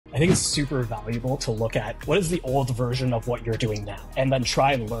think it's super valuable to look at what is the old version of what you're doing now, and then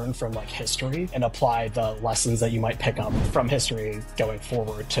try and learn from like history and apply the lessons that you might pick up from history going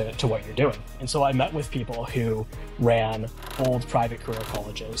forward to what you're doing. And so I met with people who ran old private career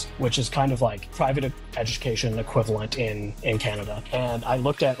colleges, which is kind of like private education equivalent in Canada. And I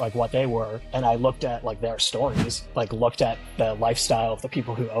looked at like what they were, and I looked at like their stories, like looked at the lifestyle of the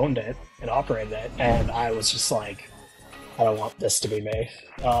people who owned it and operated it, and I was just like, I don't want this to be me.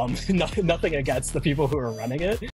 Nothing against the people who are running it,